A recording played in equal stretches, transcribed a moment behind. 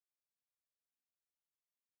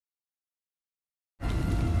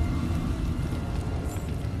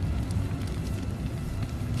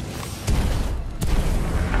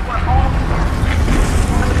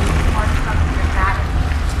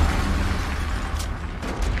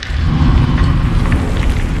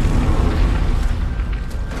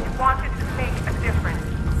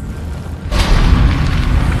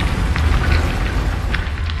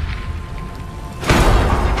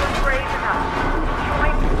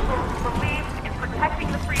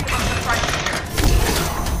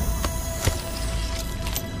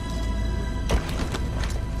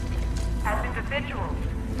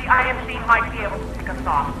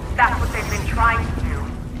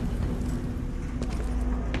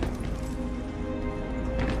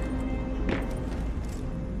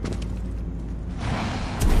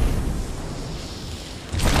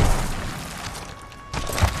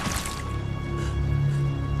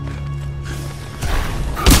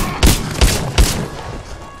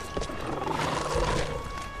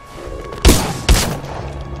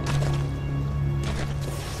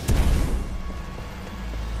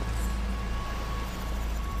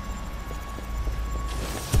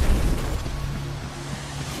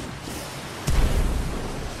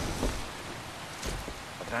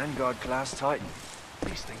Vanguard class Titan.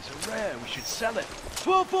 These things are rare. We should sell it.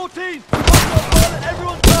 12-14! Hostile pilot!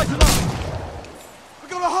 Everyone tighten up! We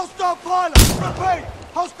got a hostile pilot! Repeat!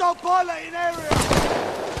 Hostile pilot in area!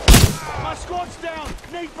 My squad's down!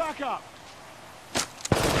 Need backup!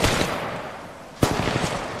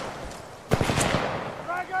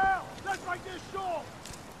 Drag out! Let's make this short!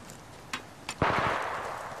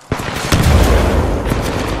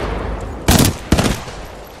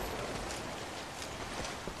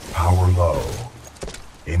 Power low.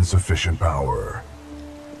 Insufficient power.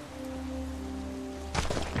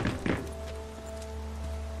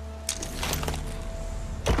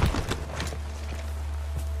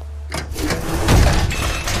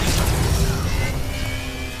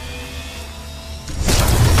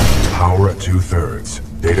 Power at 2/3.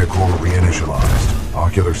 Data core reinitialized.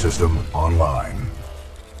 Ocular system online.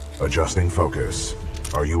 Adjusting focus.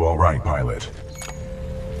 Are you all right, pilot?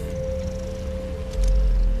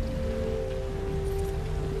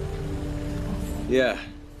 Yeah.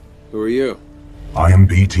 Who are you? I am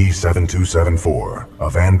BT-7274, a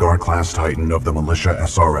Vanguard-class Titan of the Militia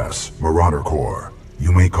SRS, Marauder Corps.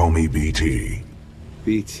 You may call me BT.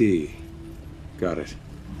 BT. Got it.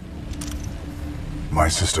 My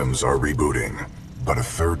systems are rebooting, but a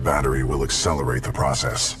third battery will accelerate the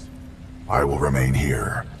process. I will remain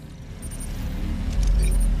here.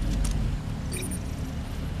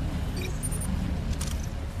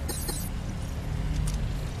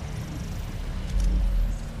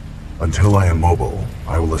 Until I am mobile,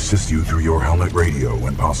 I will assist you through your helmet radio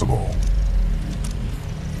when possible.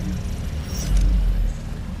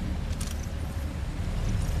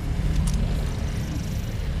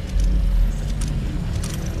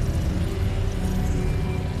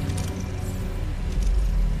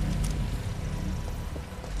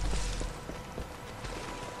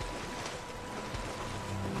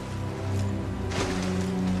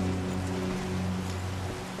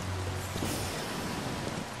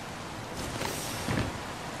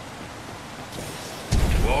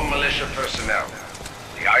 Personnel.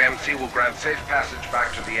 The IMC will grant safe passage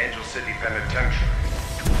back to the Angel City Penitentiary.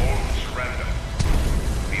 To all who surrender.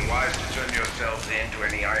 Be wise to turn yourselves in to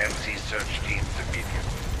any IMC search teams immediately.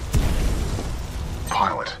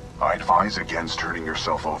 Pilot, I advise against turning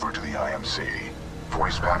yourself over to the IMC.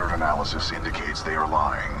 Voice pattern analysis indicates they are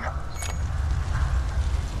lying.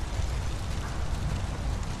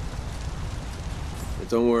 But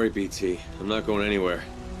don't worry, BT. I'm not going anywhere.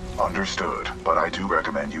 Understood, but I do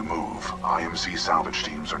recommend you move. IMC salvage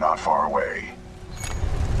teams are not far away.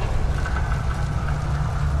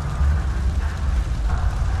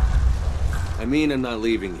 I mean I'm not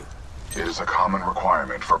leaving you. It is a common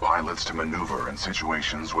requirement for pilots to maneuver in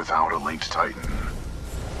situations without a linked Titan.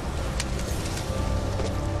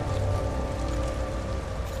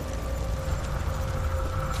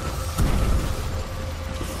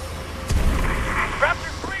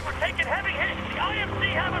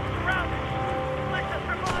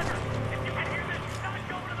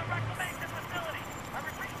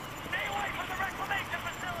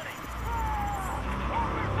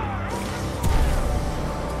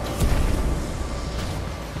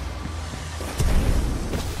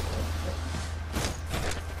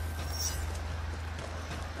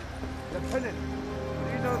 Lieutenant,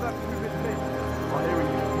 do you know that who this is? I hear he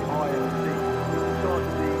used to be IMC, in charge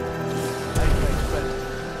of the AK-12,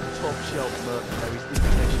 top shelf mercenaries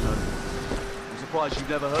international. I'm surprised you've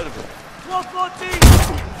never heard of him. 12-14!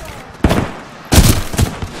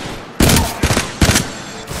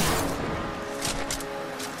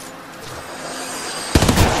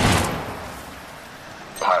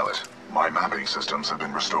 Pilot, my mapping systems have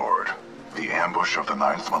been restored. The ambush of the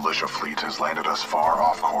 9th Militia Fleet has landed us far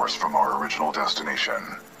off course from our original destination.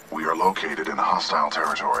 We are located in hostile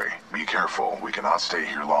territory. Be careful, we cannot stay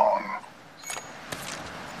here long.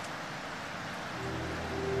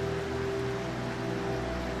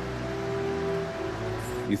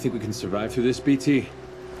 You think we can survive through this, BT?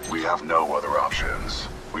 We have no other options.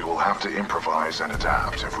 We will have to improvise and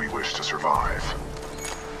adapt if we wish to survive.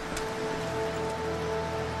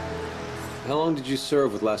 How long did you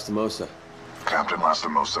serve with Lastimosa? Captain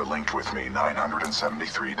Lastimosa linked with me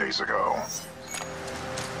 973 days ago.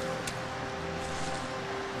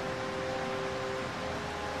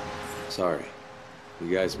 Sorry. You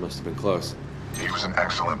guys must have been close. He was an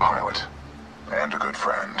excellent pilot, and a good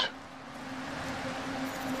friend.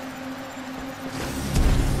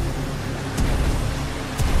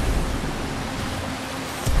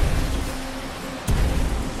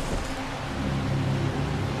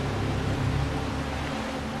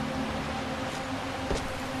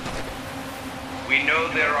 We know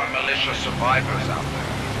there are militia survivors out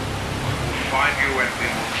there who find you and we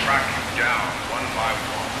will track you down one by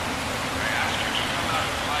one. I ask you to come out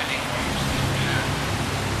of hiding while you still can.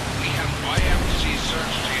 We have YMC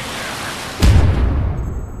search team there.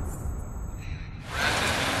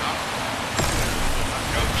 Brandon is not wrong. You have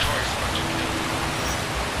no choice but to kill him.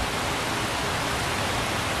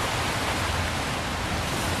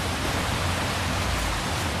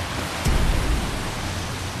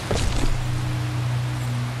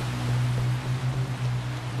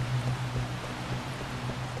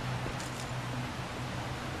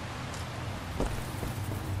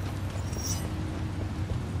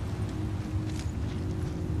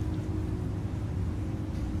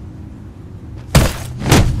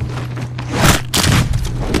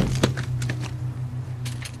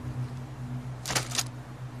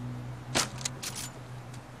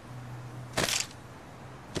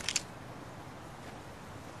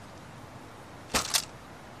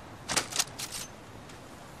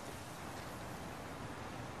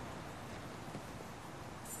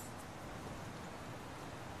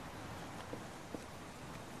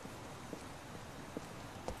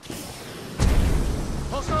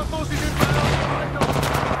 Hostile forces inbound!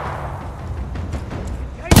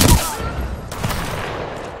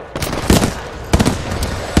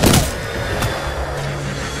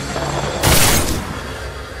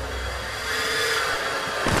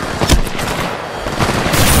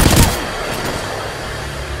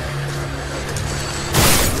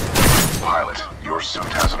 Pilot, your suit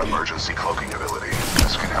has an emergency cloaking ability.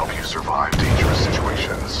 This can help you survive dangerous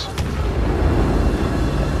situations.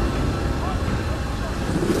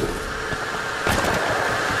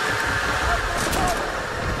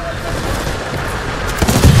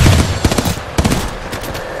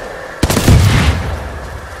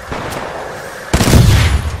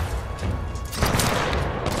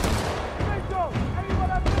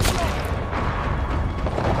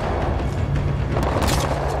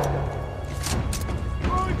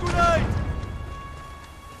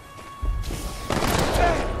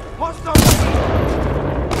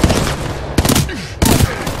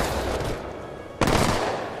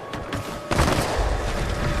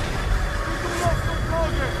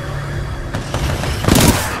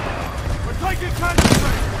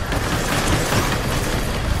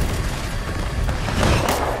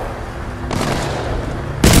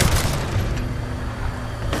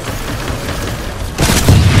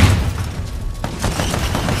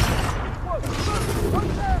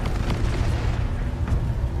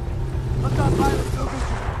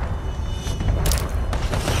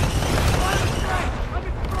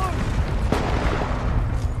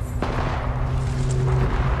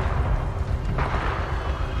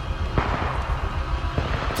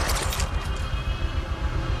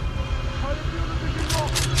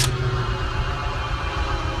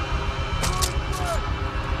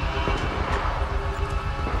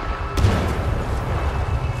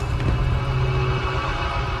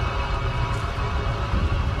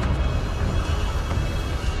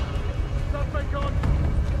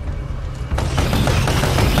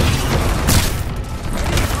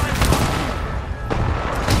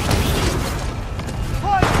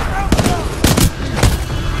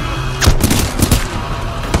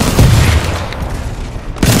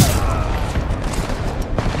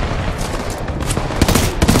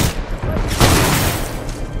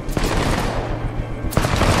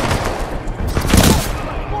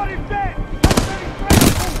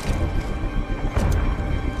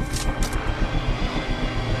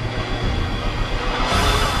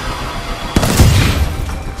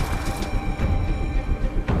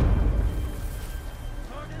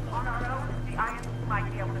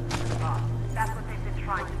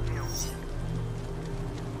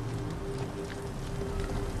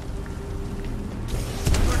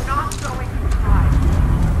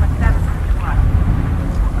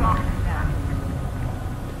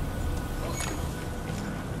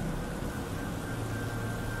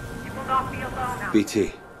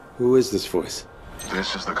 BT, who is this voice?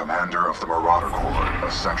 This is the commander of the Marauder Corps,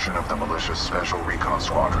 a section of the Militia's Special Recon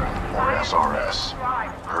Squadron, or SRS.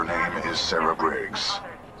 Her name is Sarah Briggs.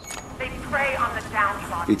 They prey on the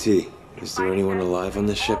downtrodden. BT, is there anyone alive on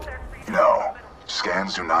this ship? No.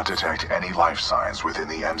 Scans do not detect any life signs within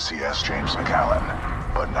the MCS James McAllen,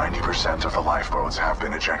 but 90% of the lifeboats have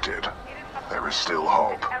been ejected. There is still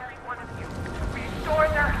hope. Every one of you to restore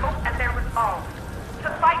their hope and their resolve, to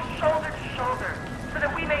fight shoulder to shoulder, so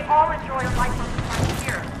that we may all enjoy a life on the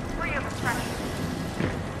frontier, free of oppression.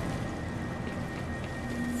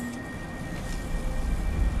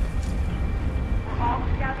 We're all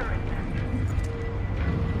together in this.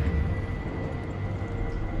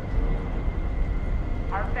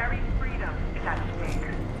 Our very freedom is at stake.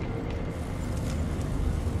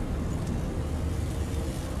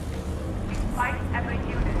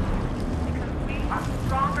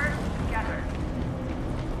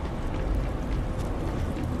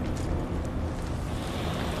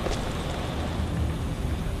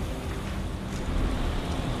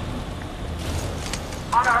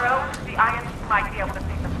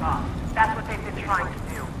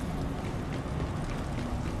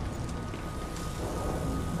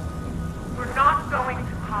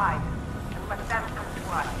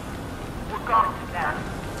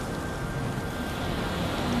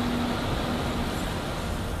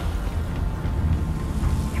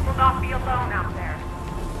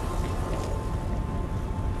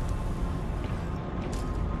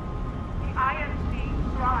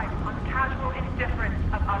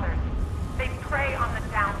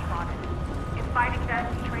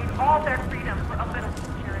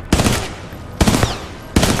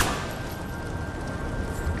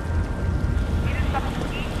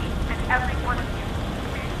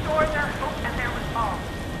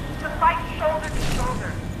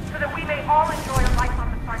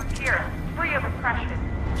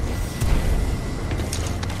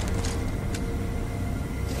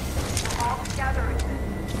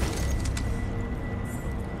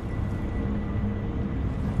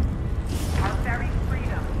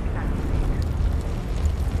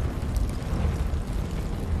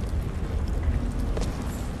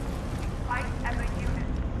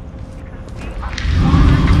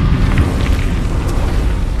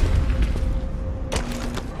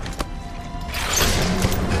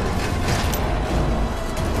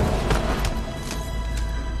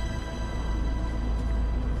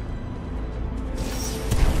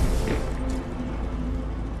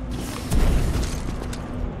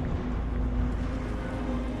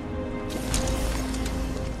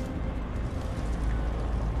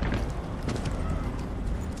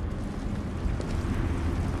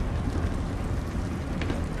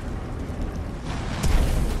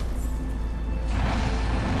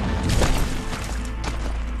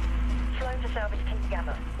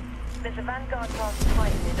 Gamma. There's a Vanguard class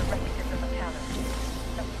Titan in the wreckage of the Macallan.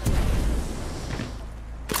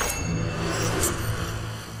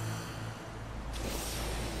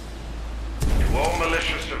 To all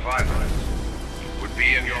malicious survivors, it would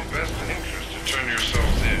be in your best interest to turn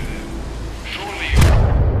yourselves in. Surely you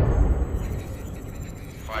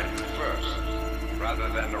fight first, rather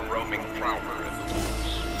than a roaming prowler in the woods.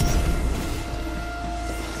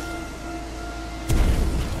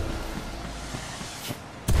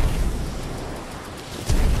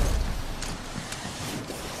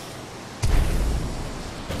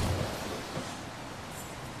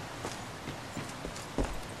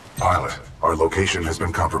 Pilot, our location has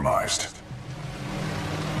been compromised.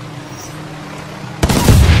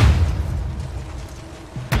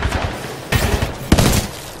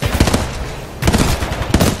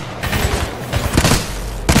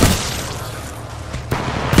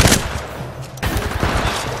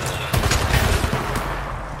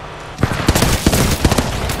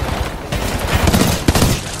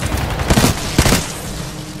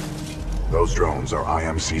 Those drones are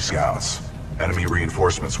IMC scouts. Enemy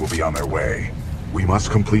reinforcements will be on their way. We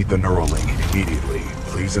must complete the Neuralink immediately.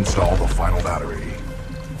 Please install the final battery.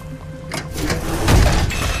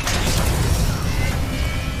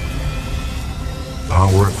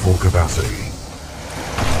 Power at full capacity.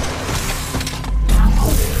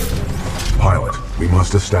 Pilot, we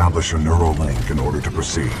must establish a Neuralink in order to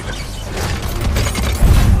proceed.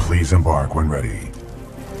 Please embark when ready.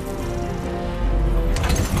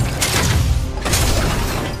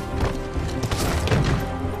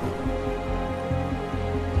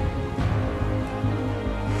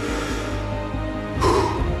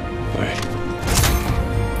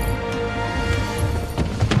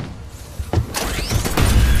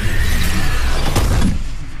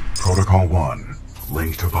 Protocol 1.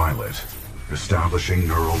 Link to pilot. Establishing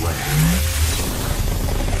neural link.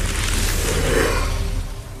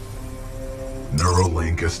 Neural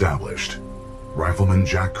link established. Rifleman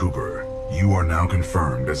Jack Cooper, you are now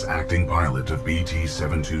confirmed as acting pilot of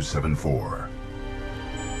BT-7274.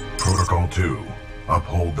 Protocol 2.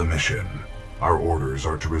 Uphold the mission. Our orders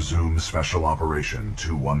are to resume Special Operation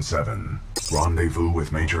 217. Rendezvous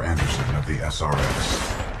with Major Anderson of the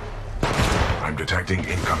SRS. I'm detecting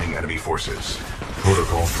incoming enemy forces.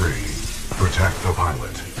 Protocol 3. Protect the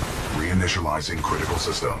pilot. Reinitializing critical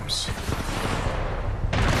systems.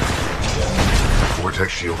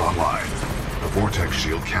 Vortex shield online. The Vortex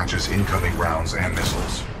shield catches incoming rounds and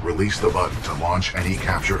missiles. Release the button to launch any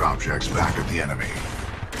captured objects back at the enemy.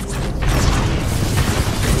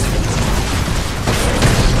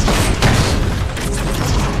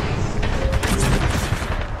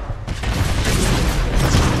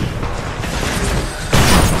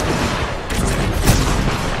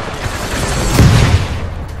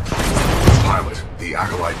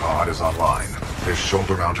 Is online. This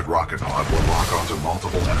shoulder-mounted rocket pod will lock onto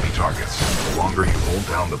multiple enemy targets. The longer you hold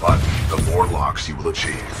down the button, the more locks you will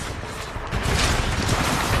achieve.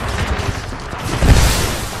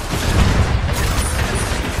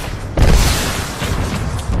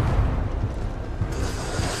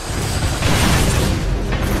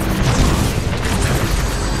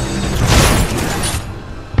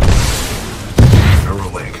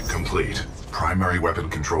 Neuralink complete. Primary weapon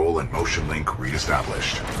control and motion link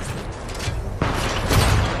re-established.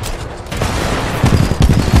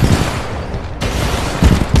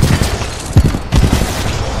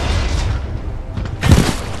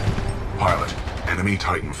 Pilot, enemy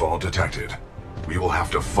Titanfall detected. We will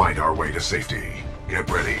have to fight our way to safety. Get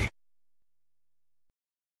ready.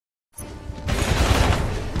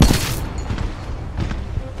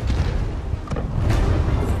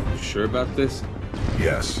 You sure about this?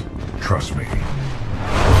 Yes, trust me.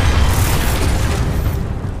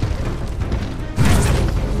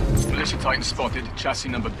 Militia Titan spotted, chassis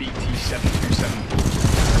number BT-7274.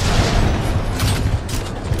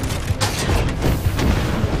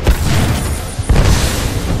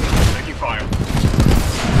 Taking fire.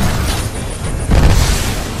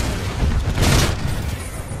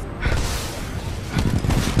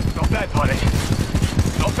 Not bad, pilot.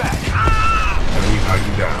 Not bad. Enemy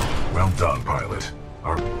Titan down. Well done, pilot.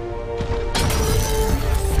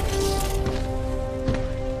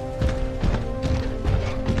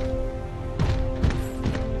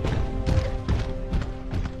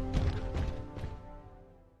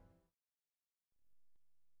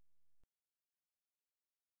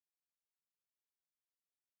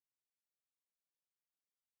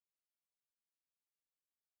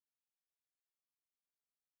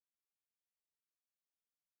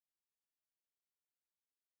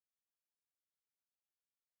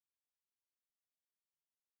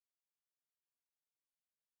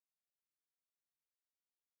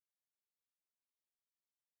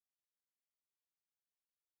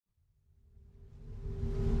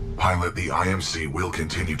 Pilot, the IMC will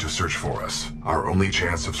continue to search for us. Our only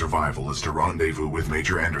chance of survival is to rendezvous with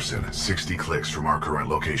Major Anderson, 60 clicks from our current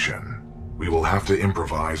location. We will have to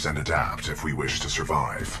improvise and adapt if we wish to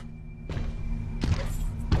survive.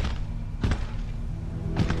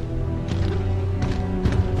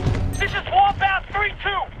 This is Wombat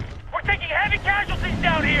 3-2. We're taking heavy casualties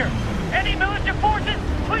down here. Any militia forces,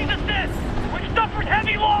 please assist. We've suffered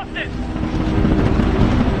heavy losses.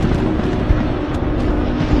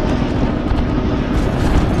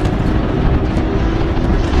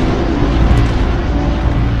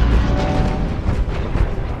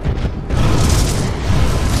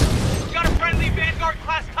 Got a friendly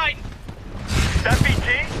Vanguard-class Titan. That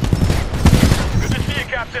BT? Good to see you,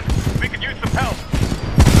 Captain. We could use some help.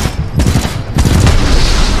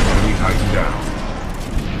 Enemy Titan down.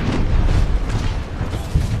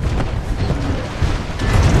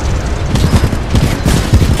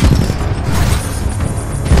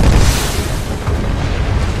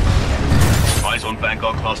 Eyes on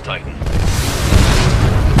Vanguard-class Titan.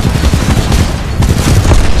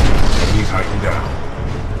 Enemy Titan down.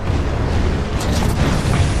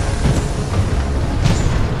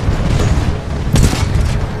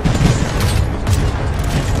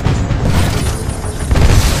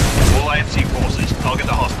 All IMC forces, target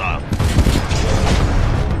the hostile.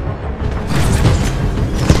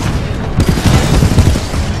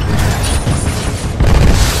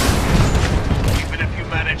 Even if you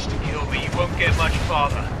manage to kill me, you won't get much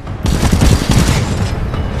farther.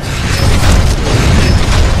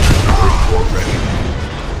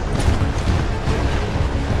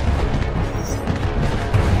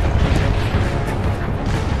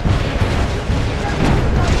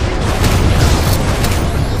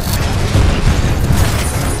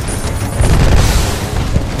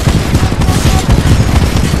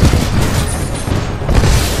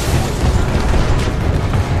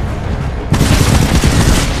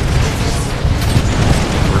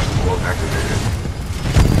 First blow activated.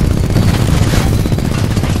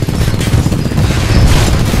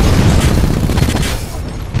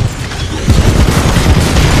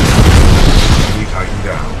 Enemy Titan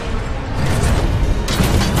down.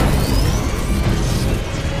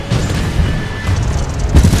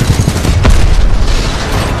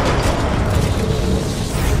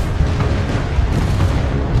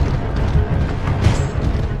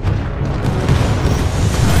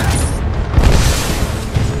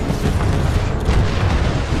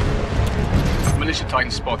 Militia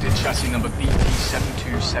Titan spotted, chassis number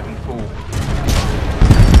BP7274.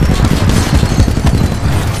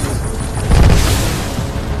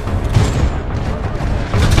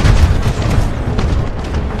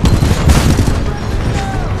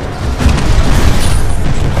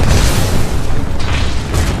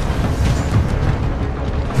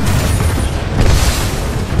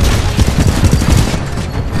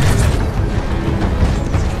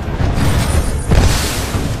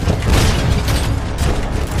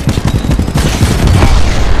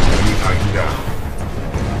 Enemy Titan down.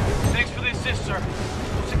 Thanks for the assist, sir.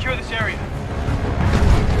 We'll secure this area.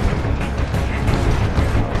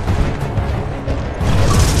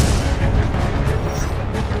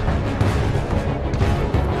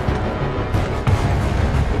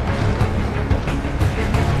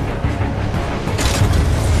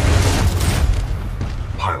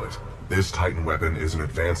 Pilot, this Titan weapon is an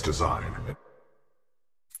advanced design.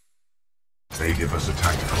 They give us a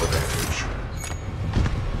tactical advantage.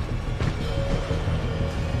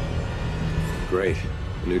 Great.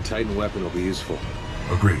 The new Titan weapon will be useful.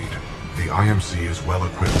 Agreed. The IMC is well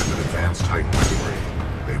equipped with advanced Titan weaponry.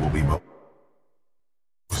 They will be most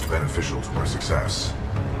beneficial to our success.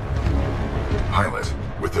 Pilot,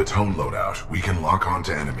 with the tone loadout, we can lock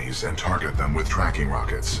onto enemies and target them with tracking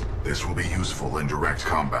rockets. This will be useful in direct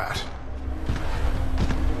combat.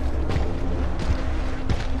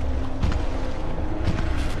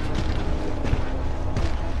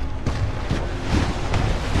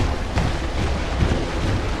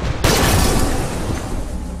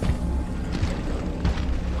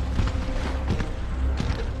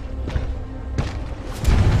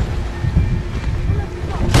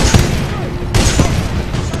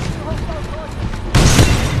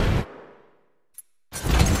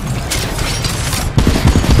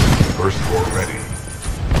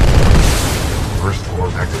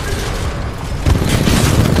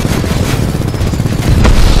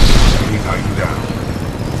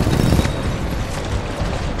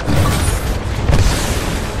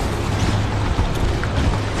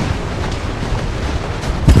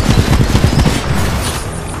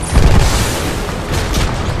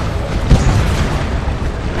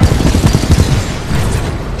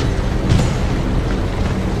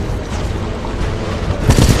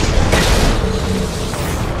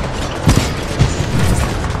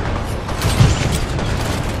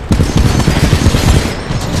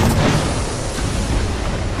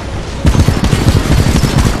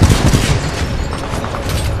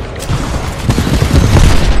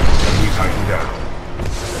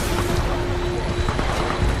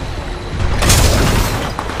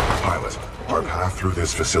 through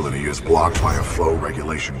this facility is blocked by a flow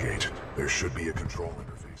regulation gate. There should be a control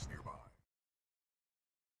interface nearby.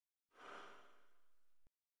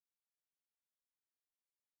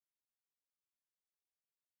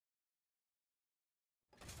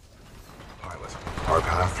 Pilot, our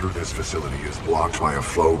path through this facility is blocked by a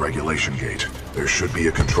flow regulation gate. There should be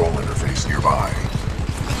a control interface nearby.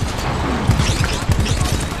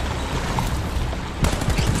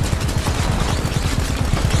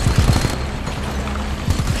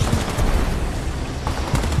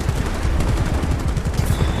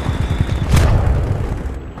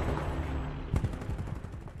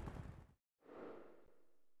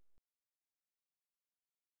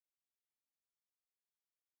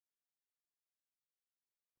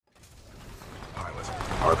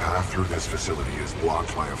 Our path through this facility is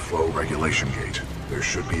blocked by a flow regulation gate. There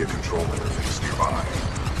should be a control interface nearby.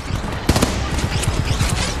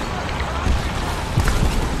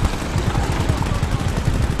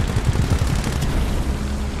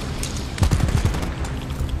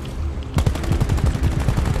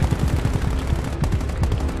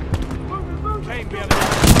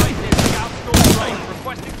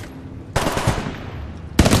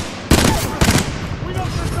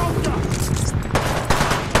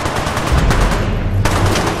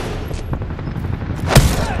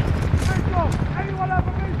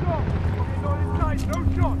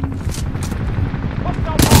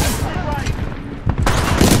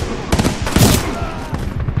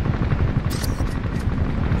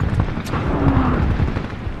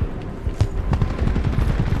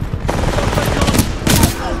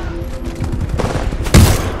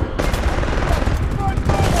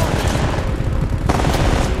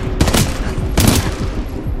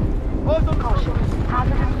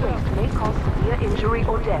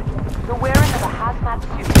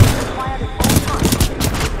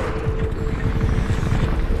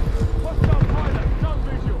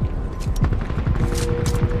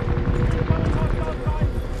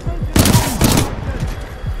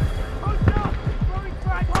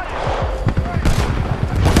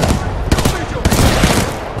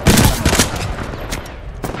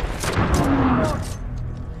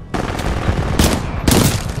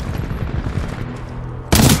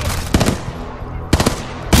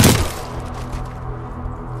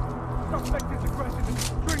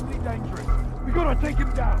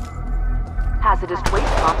 Hazardous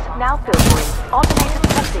waste pumps now filtering. Automated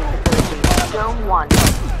testing facility. Zone 1.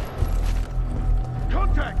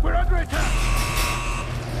 Contact! We're under attack!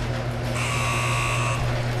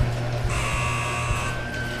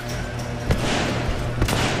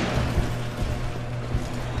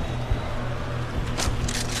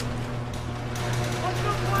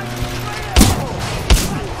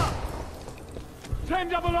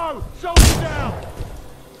 Double-O! Soldier down!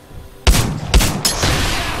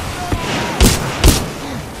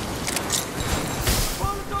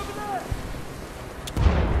 Pilot's over there!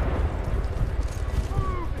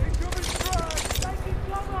 Move! Incoming strike! Taking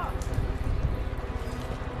cover!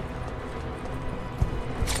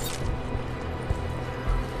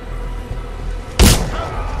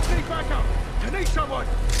 Need backup! I need someone!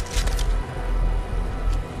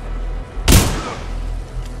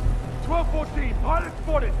 12-14, pilot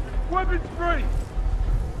spotted! Weapons free!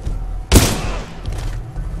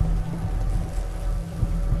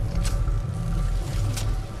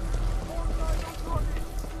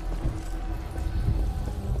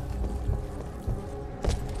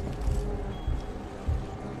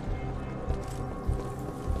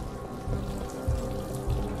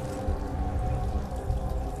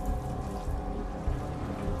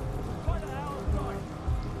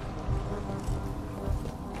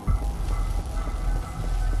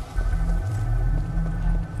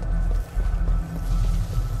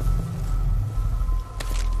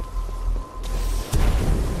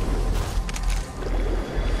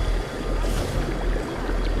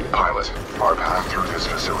 Our path through this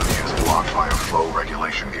facility is blocked by a flow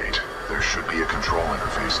regulation gate. There should be a control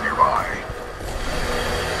interface nearby.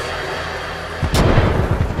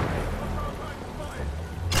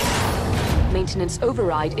 Maintenance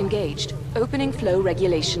override engaged. Opening flow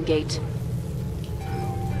regulation gate.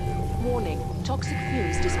 Warning. Toxic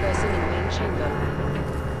fumes dispersing in main chamber.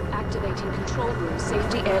 Activating control room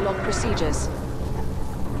safety airlock procedures.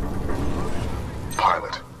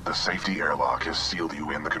 Pilot, the safety airlock has sealed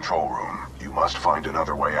you in the control room. You must find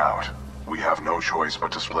another way out. We have no choice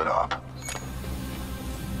but to split up.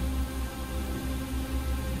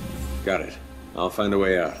 Got it. I'll find a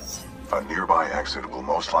way out. A nearby exit will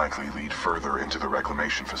most likely lead further into the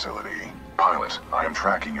reclamation facility. Pilot, I am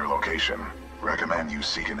tracking your location. Recommend you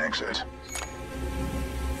seek an exit.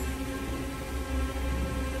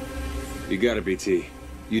 You got it, BT.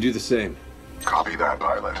 You do the same. Copy that,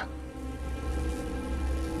 pilot.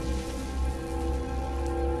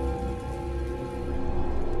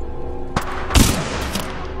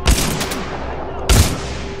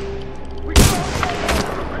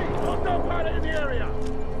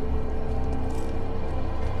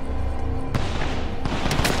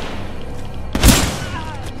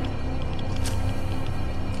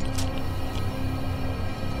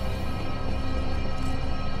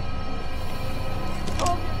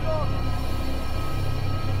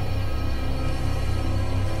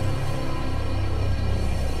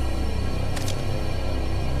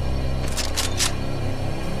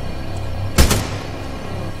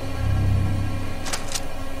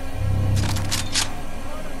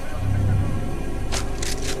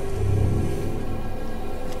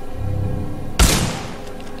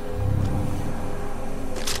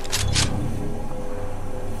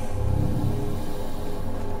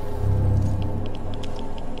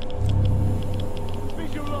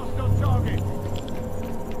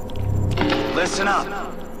 Listen up.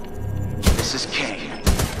 This is Kane.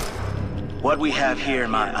 What we have here,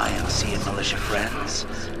 my IMC and militia friends,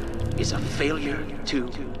 is a failure to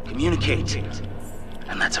communicate.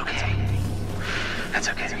 And that's okay. That's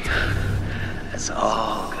okay. That's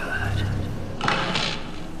all good.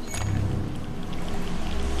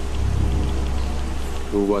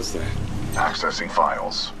 Who was that? Accessing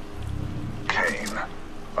files. Kane,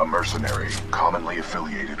 a mercenary commonly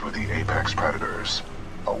affiliated with the Apex Predators.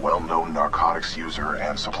 A well-known narcotics user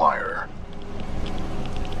and supplier.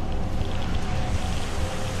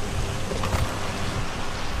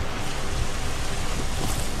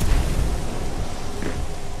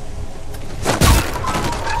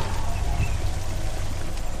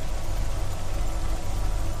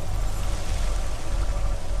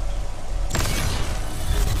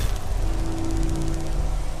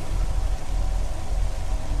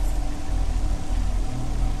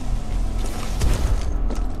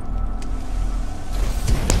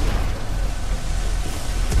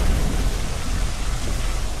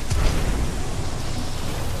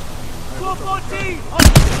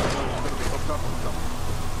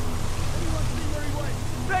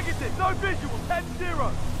 Negative, no visual,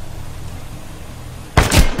 10-0.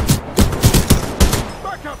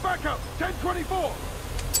 Back up, 10-24.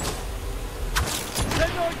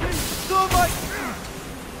 10-19, still mate.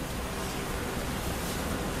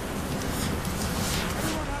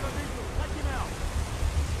 Everyone have a visual, take him out.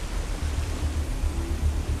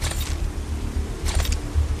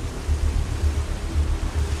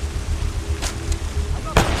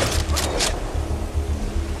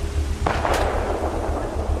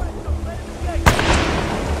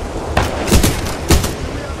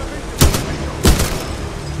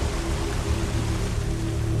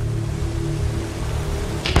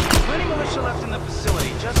 Left in the facility,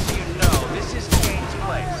 just so you know, this is Kane's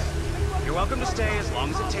place. You're welcome to stay as long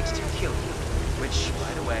as it takes to kill you. Which,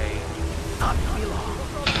 by the way, not gonna be long.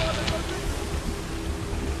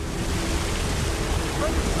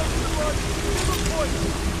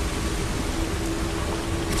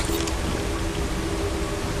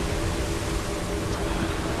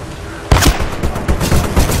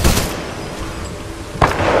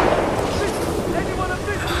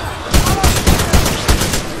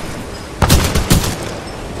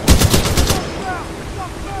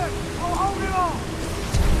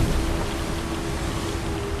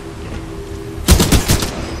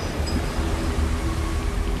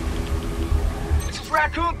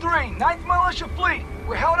 Raccoon 3, 9th Militia Fleet.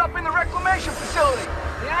 We're held up in the reclamation facility.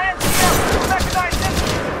 The IMCF mechanized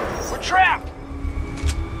infantry. We're trapped.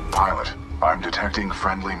 Pilot, I'm detecting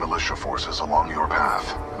friendly militia forces along your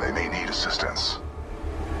path. They may need assistance.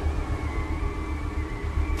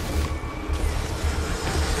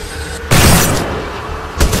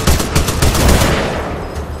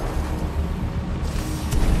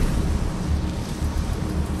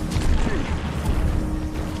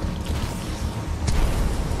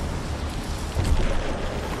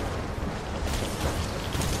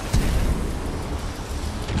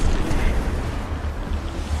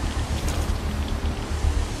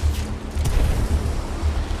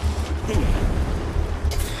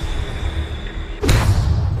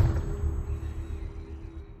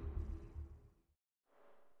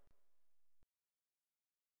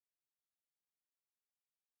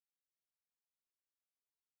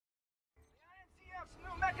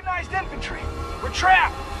 Mechanized infantry. We're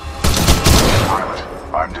trapped.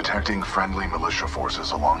 Pilot, I'm detecting friendly militia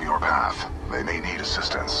forces along your path. They may need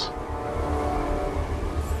assistance.